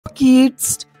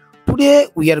kids, today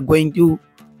we are going to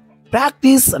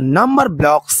practice number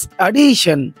blocks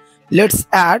addition. Let's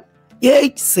add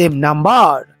 8 same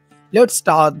number. Let's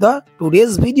start the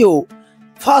today's video.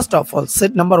 First of all,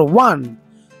 set number 1,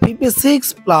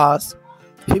 56 plus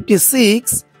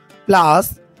 56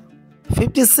 plus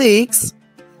 56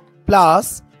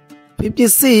 plus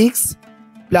 56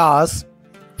 plus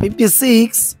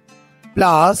 56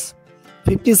 plus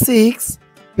 56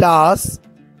 plus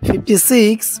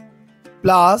 56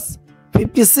 plus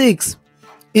 56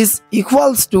 is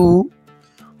equals to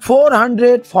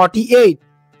 448.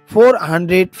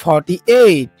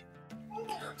 448.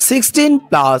 16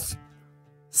 plus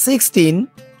 16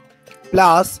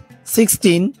 plus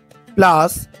 16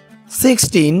 plus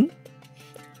 16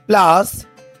 plus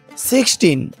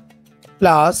 16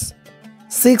 plus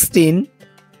 16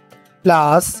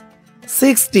 plus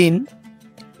 16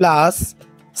 plus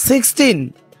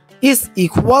 16 is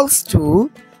equals to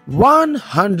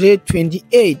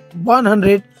 128.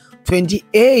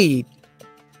 128.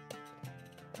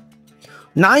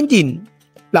 19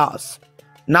 plus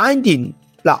 19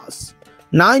 plus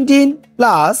 19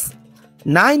 plus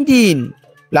 19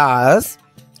 plus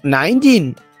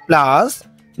 19 plus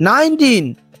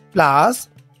 19 plus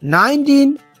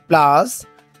 19 plus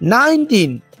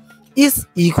 19 is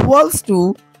equals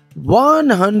to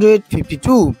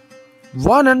 152.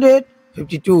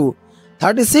 152.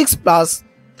 36 plus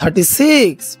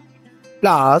 36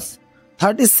 plus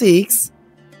 36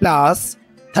 plus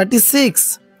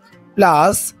 36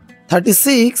 plus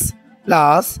 36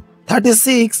 plus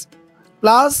 36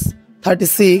 plus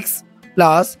 36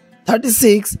 plus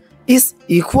 36 is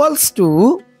equals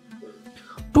to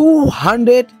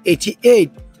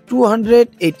 288.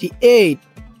 288.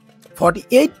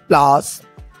 48 plus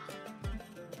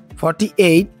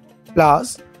 48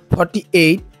 plus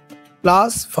 48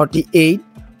 plus 48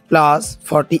 plus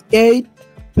 48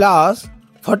 plus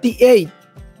 48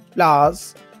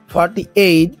 plus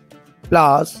 48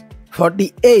 plus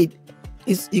 48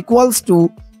 is equals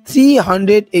to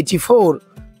 384.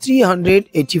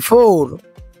 384.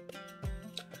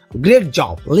 Great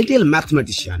job, little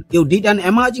mathematician. You did an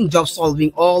amazing job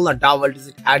solving all the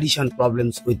double-digit addition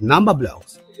problems with number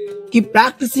blocks. Keep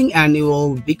practicing and you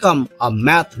will become a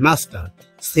math master.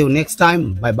 See you next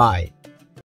time. Bye-bye.